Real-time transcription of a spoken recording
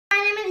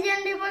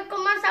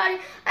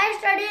I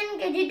study in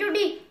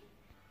KG2D.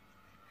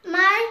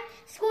 My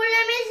school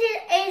name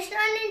is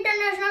JIAAN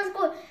International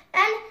School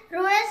and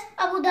Roes,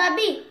 Abu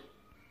Dhabi.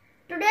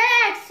 Today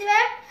I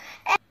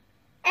accept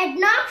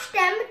Eggnog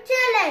STEM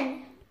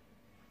Challenge,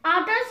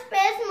 Outer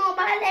Space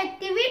Mobile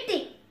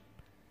Activity,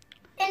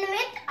 in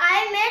which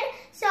I made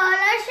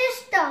solar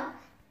system.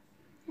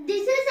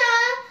 This is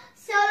our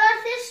solar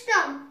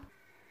system.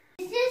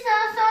 This is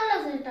our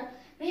solar system.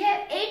 We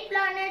have 8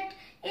 planets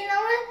in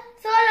our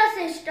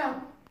solar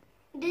system.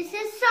 This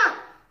is Sun,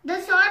 the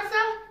source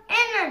of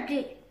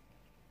energy.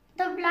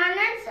 The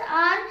planets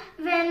are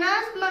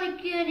Venus,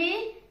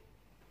 Mercury,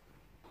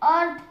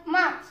 Earth,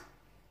 Mars,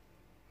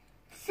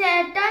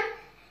 Saturn,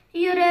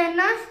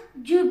 Uranus,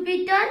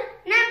 Jupiter,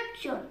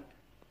 Neptune.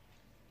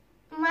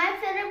 My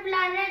favorite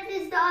planet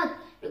is the Earth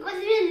because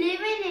we live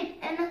in it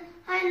and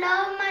I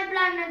love my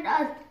planet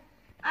Earth.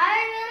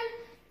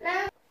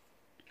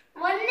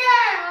 One day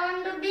I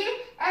want to be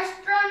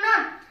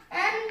astronaut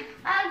and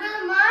I'll go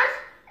to Mars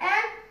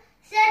and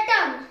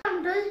Saturn. I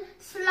want to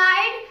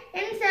slide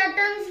in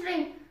Saturn's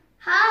ring.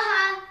 Ha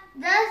ha,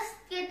 just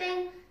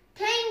kidding.